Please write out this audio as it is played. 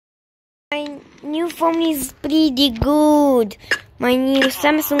My new phone is pretty good. My new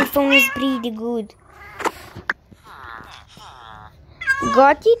Samsung phone is pretty good.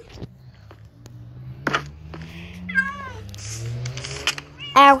 Got it?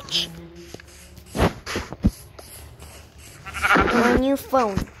 Ouch. My new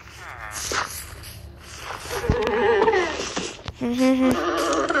phone.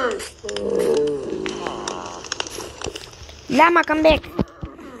 Llama, come back.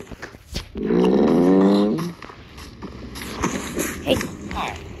 Hey.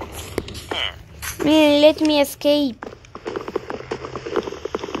 Man, let me escape.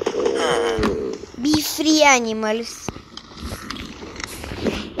 Be free, animals.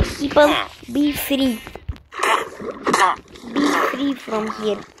 People, be free. Be free from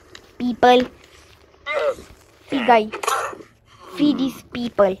here. People. Free guy. Free these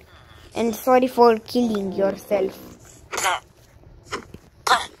people. And sorry for killing yourself.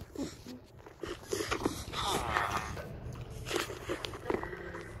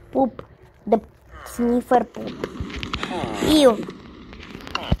 Poop. The sniffer poop. Ew.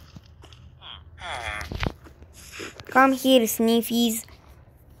 Come here, sniffies.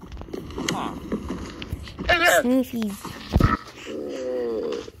 Sniffies.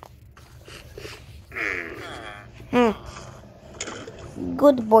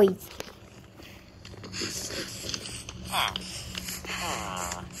 Good boys.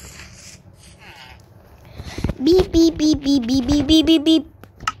 Beep, beep, beep, beep, beep, beep, beep, beep, beep.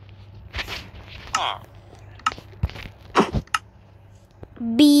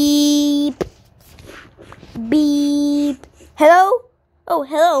 Beep. Beep. Hello? Oh,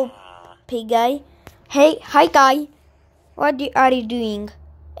 hello, pig guy. Hey, hi guy. What are you doing?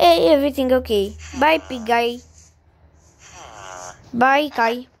 Hey, everything okay. Bye, pig guy. Bye,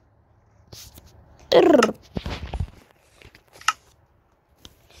 Kai.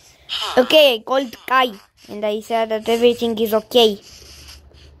 Okay, I called Kai and I said that everything is okay.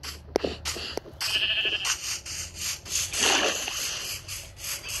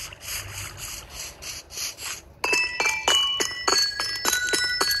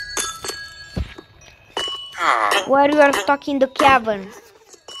 Why you are stuck in the cavern?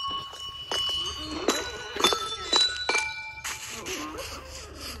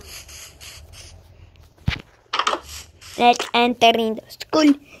 Let's enter in the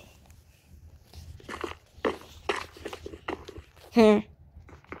school.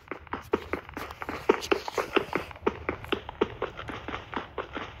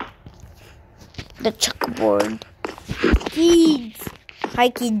 The chalkboard. Kids. Hi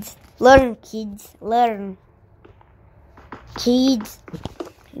kids. Learn, kids. Learn. Kids.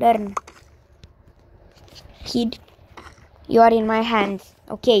 Learn. Kid. You are in my hands.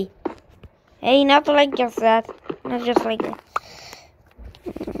 Okay. Hey, not like just that. Not just like that.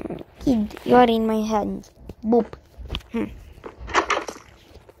 Kid, you are in my hands. Boop.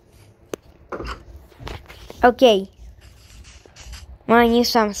 Okay. My new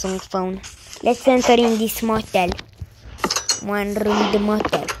Samsung phone. Let's enter in this motel. One room, the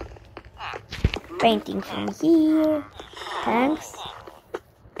motel. Painting from here. Thanks.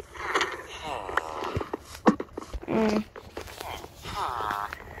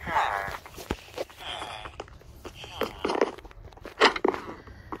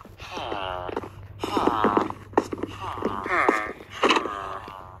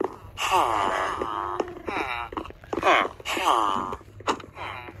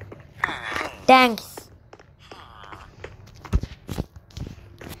 Thanks.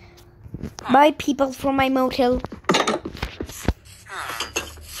 Bye, people from my motel.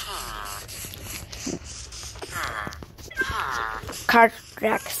 Car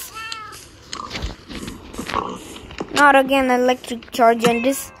tracks. Not again electric charge, and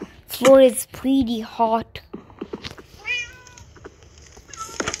this floor is pretty hot.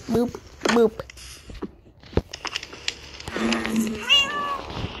 Boop, boop.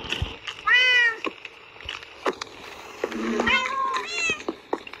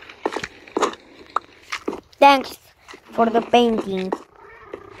 Thanks for the painting.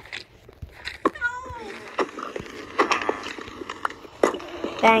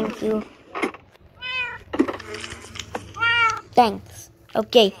 Thank you. Thanks.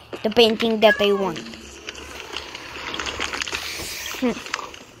 Okay, the painting that I want.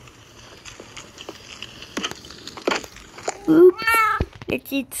 Oops.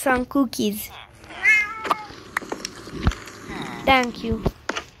 Let's eat some cookies. Thank you.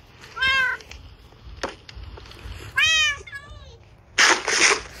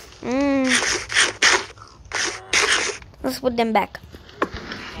 Let's put them back.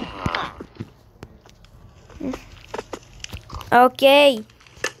 Okay.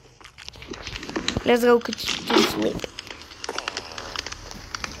 Let's go to sleep.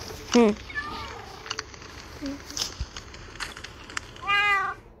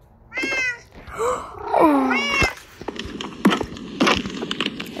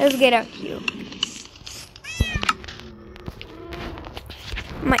 Let's get out here.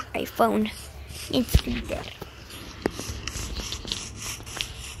 My iPhone. It's there.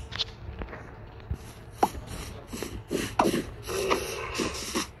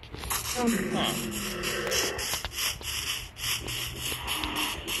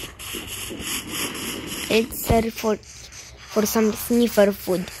 Let's search for some sniffer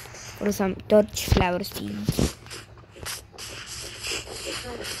food, for some torch flower seeds.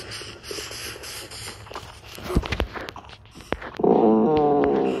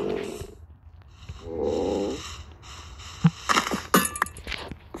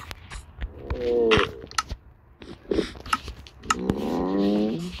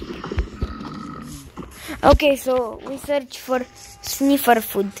 Okay, so we search for sniffer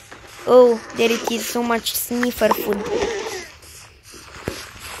food. Oh, there it is, so much sniffer food.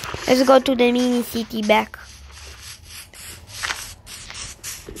 Let's go to the mini city back.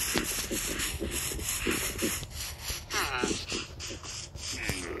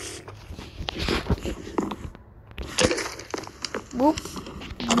 Boop,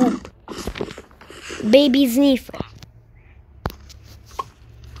 boop. Baby sniffer.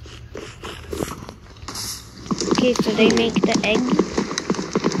 Okay, so they make the egg.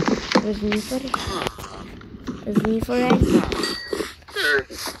 The sniffer egg.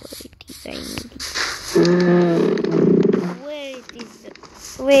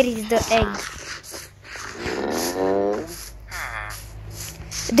 Where is the egg?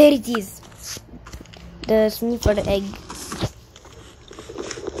 There it is. The sniffer egg.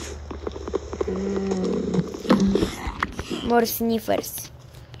 More sniffers.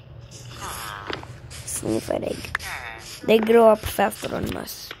 Sniffer egg. They grow up faster on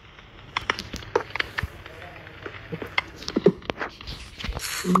us.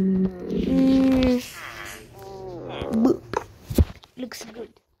 Boop. Looks good.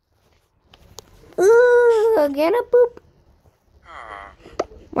 Again a poop.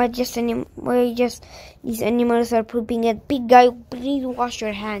 Why just these animals are pooping at pig guy? Please wash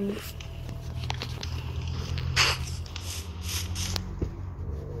your hands.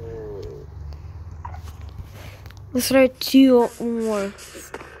 Let's try 2 more.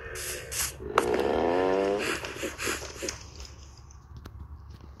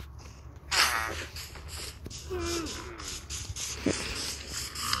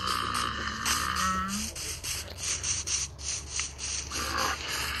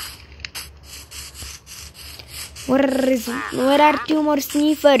 Where are 2 more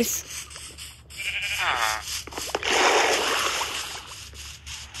sniffers?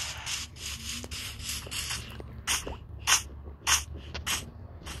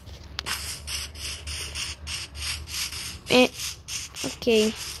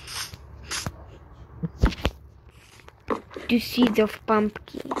 Okay. 2 seeds of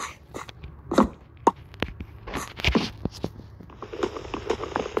pumpkin.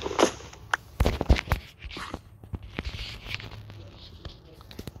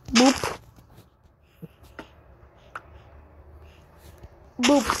 Boop.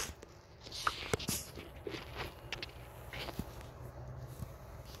 Boop.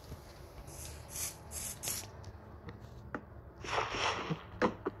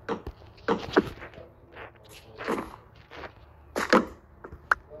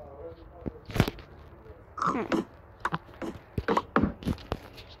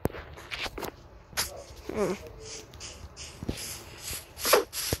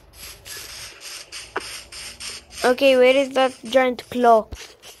 Okay, where is that giant claw?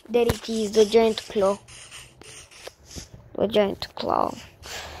 There it is, the giant claw. The giant claw.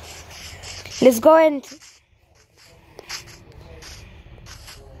 Let's go and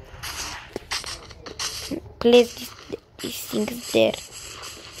place these things there.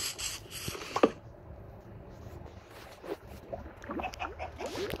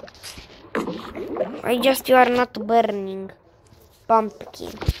 You are not burning.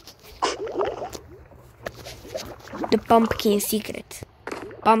 Pumpkin. The pumpkin secret.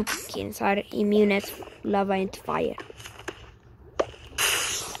 Pumpkins are immune at lava and fire.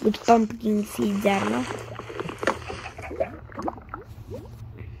 But pumpkin seeds are not.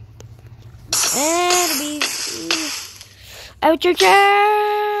 Ouch, ouch,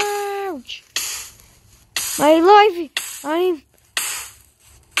 ouch! My life! I'm...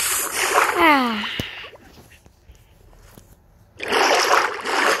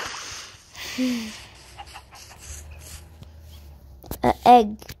 An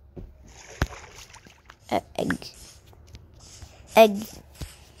egg. Egg. Egg.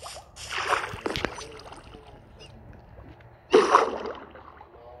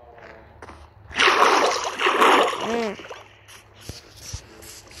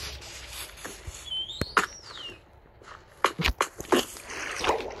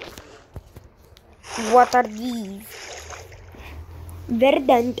 What are these?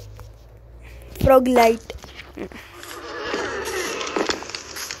 Verdant. Frog light.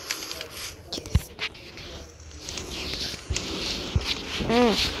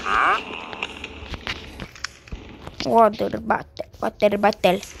 Water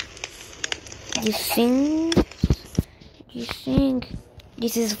bottle. This thing.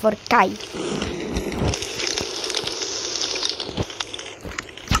 This is for Kai.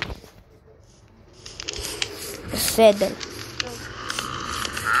 Saddle.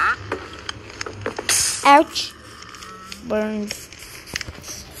 Ouch. Burned.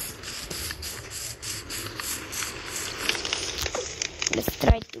 Let's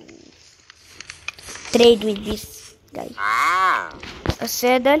try to trade with this guy. A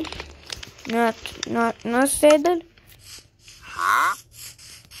saddle. No saddle.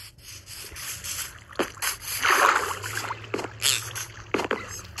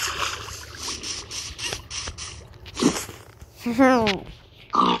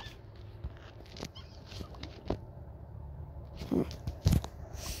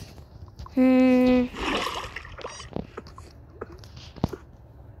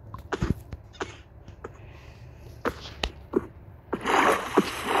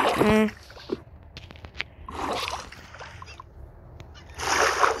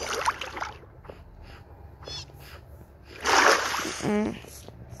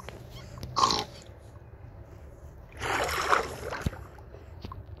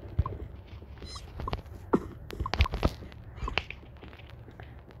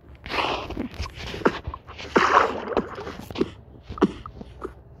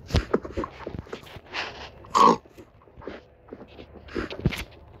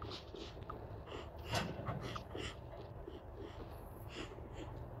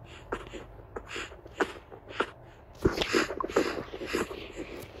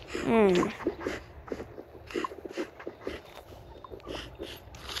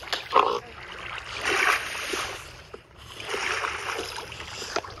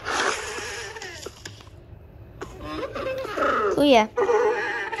 Oh yeah.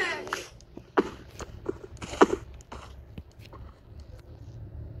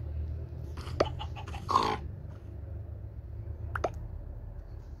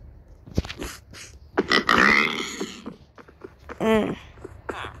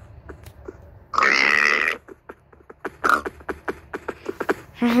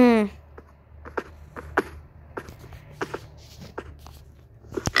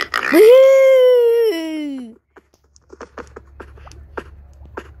 Woo!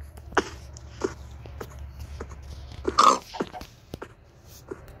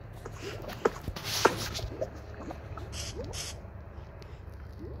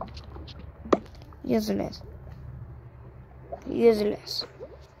 Useless.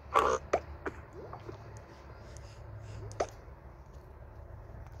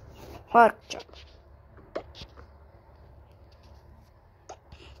 Pork chop.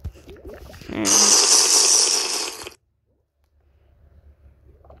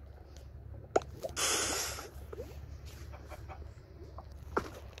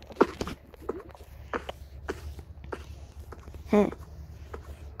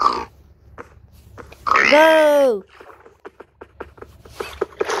 Go!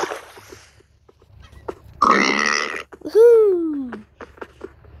 Woohoo!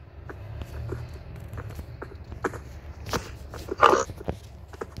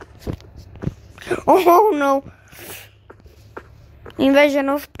 Oh no! Invasion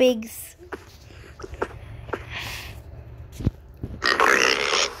of pigs.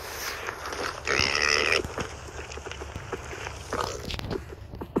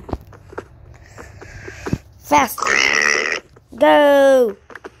 Fast! Go!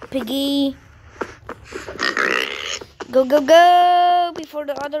 Piggy! Go, go, go! Before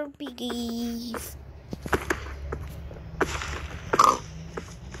the other piggies!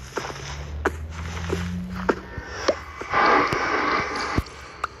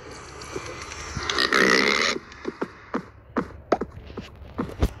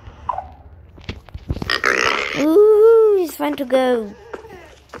 Ooh, it's fun to go.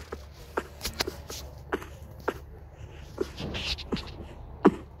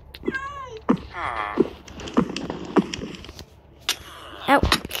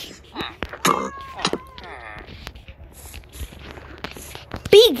 Ouch.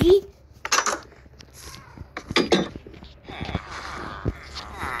 Piggy.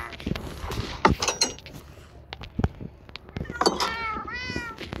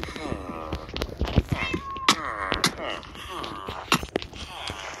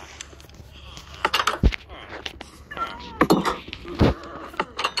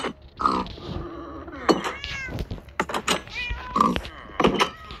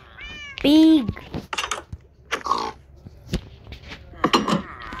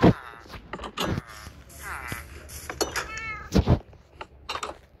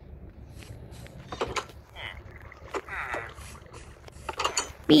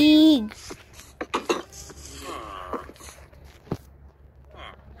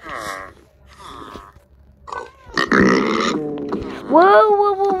 Whoa,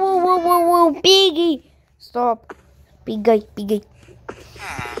 whoa, whoa, whoa, whoa, whoa, whoa, Piggy! Stop. Big guy, big guy.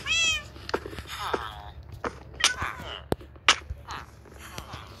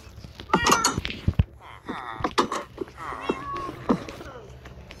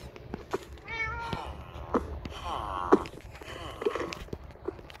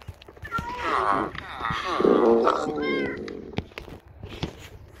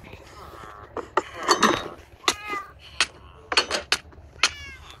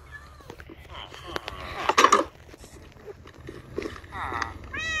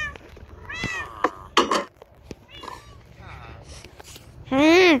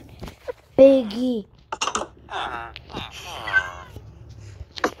 Piggy.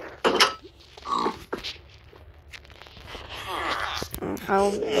 How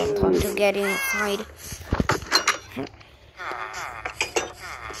don't want to get inside.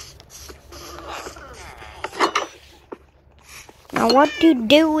 Now what do you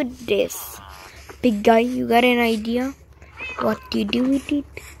do with this? Big guy, you got an idea? What do you do with it?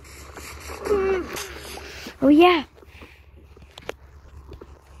 Oh yeah.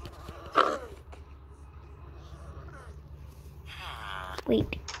 Wait.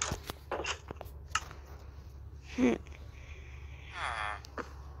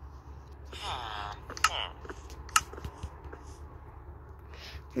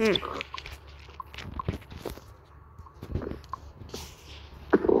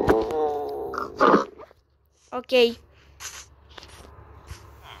 Okay.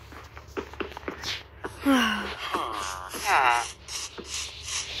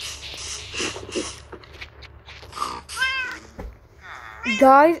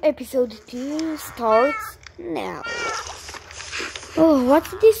 Guys, episode 2 starts now. Oh,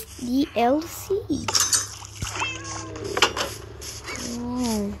 what's this DLC?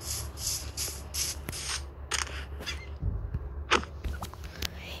 Oh.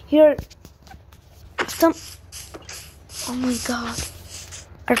 Here, some. Oh my God,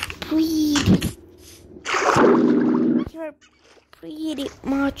 are pretty. You're pretty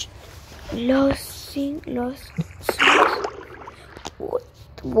much lost.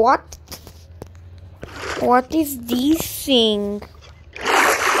 What? What is this thing?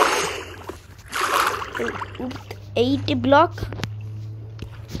 80 block?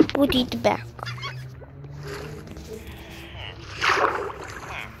 Put it back.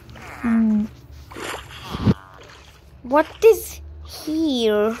 What is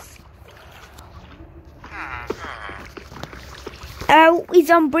here? Oh, it's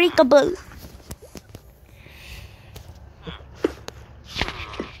unbreakable.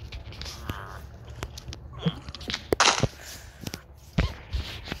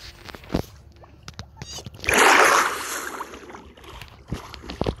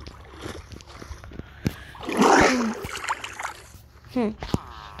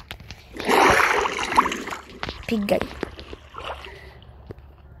 Big guy.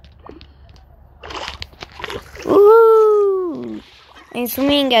 Ooh! I'm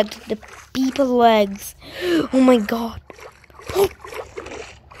swinging at the people's legs. Oh my God. Oh.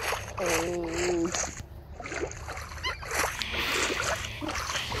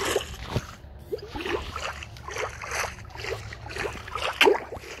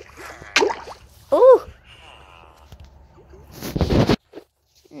 Oh.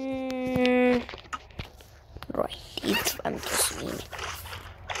 Right, it's fun to swing.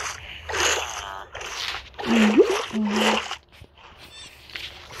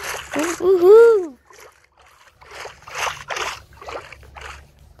 Woohoo!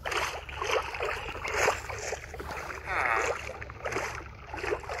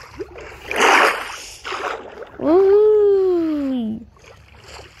 Woohoo!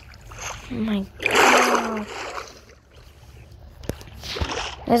 Oh my God!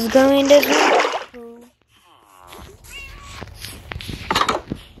 Let's go in this room.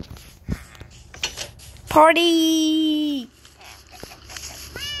 Party!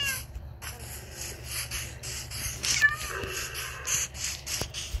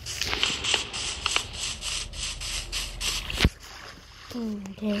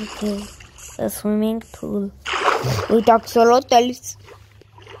 There it is, a swimming pool with axolotls.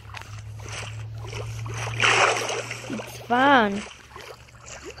 It's fun.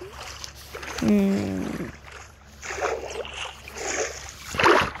 Woo.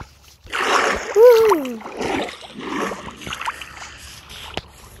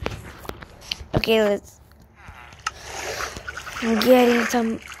 Okay, let's get in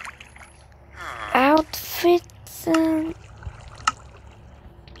some outfits.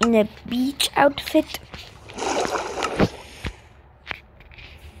 In a beach outfit.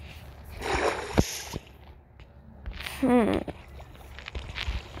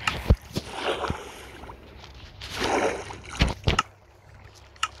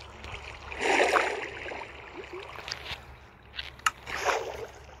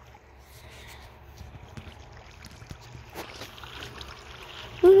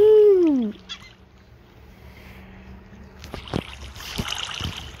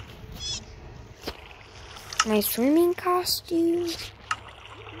 my swimming costume.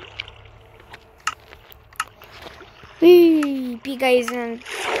 Wee, Pika isn't.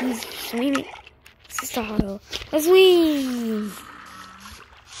 He's swimming. Style. Let's swim.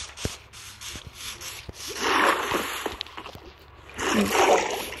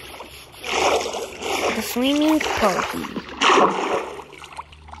 The swimming party.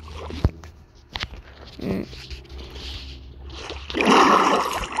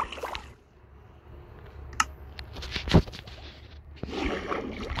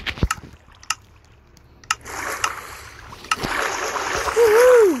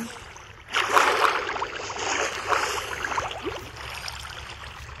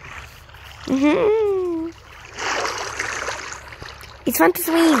 It's fun to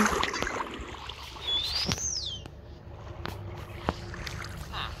swim.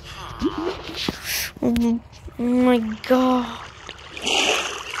 Oh my god.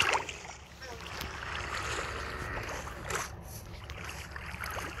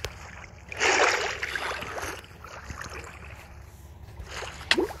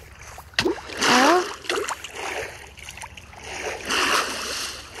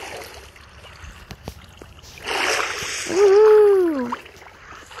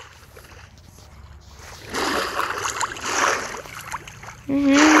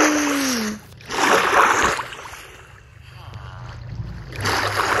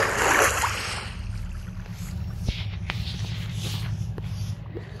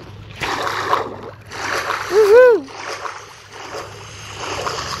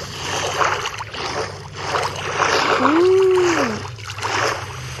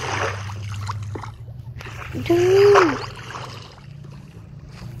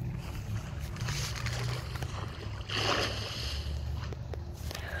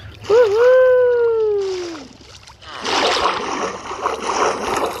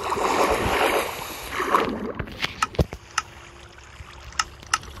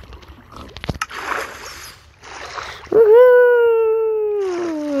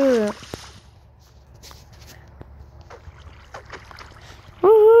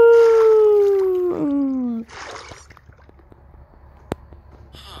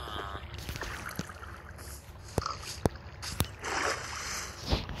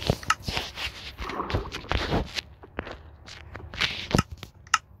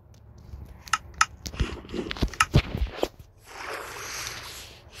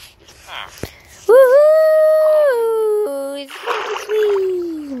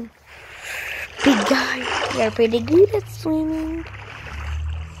 Big guy, you're pretty good at swimming.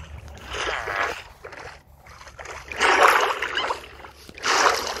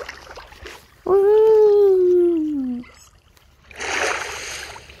 Woohoo!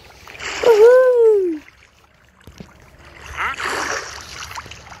 Woohoo!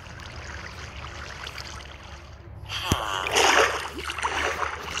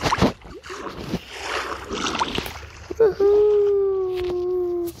 Woohoo!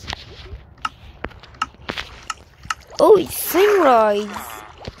 Oh, it's sunrise.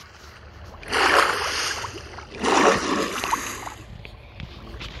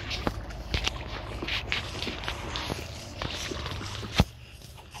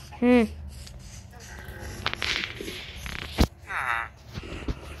 Woohoo!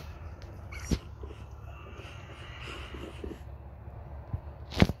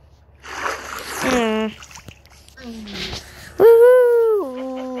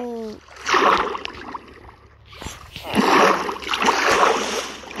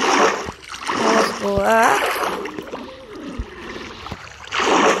 Let's go up.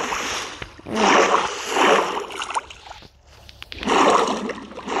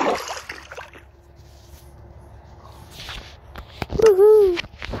 Woohoo!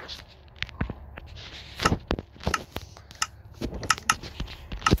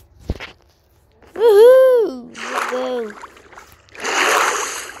 Woohoo! Let's go.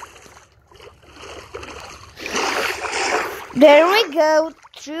 There we go.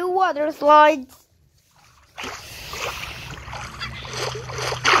 2 water slides.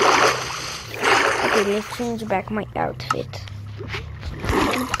 Okay, let's change back my outfit.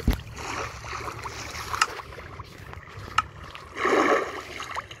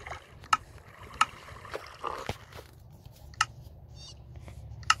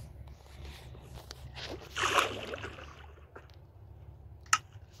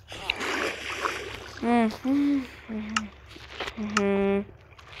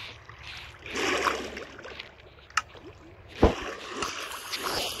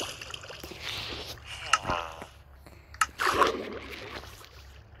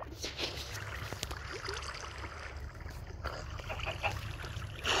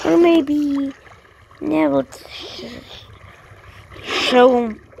 Or maybe, yeah, let's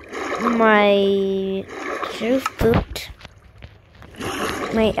show my foot,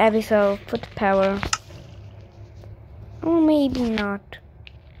 my abyssal foot power, or maybe not.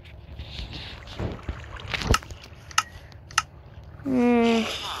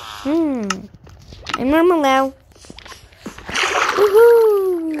 I'm normal now.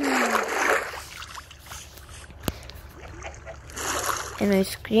 Woohoo! An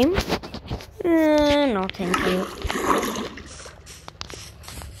ice cream? No, thank you.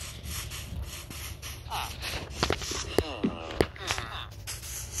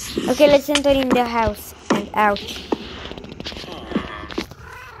 Okay, let's enter in the house and out.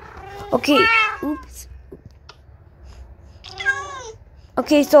 Okay, oops.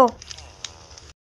 Okay, so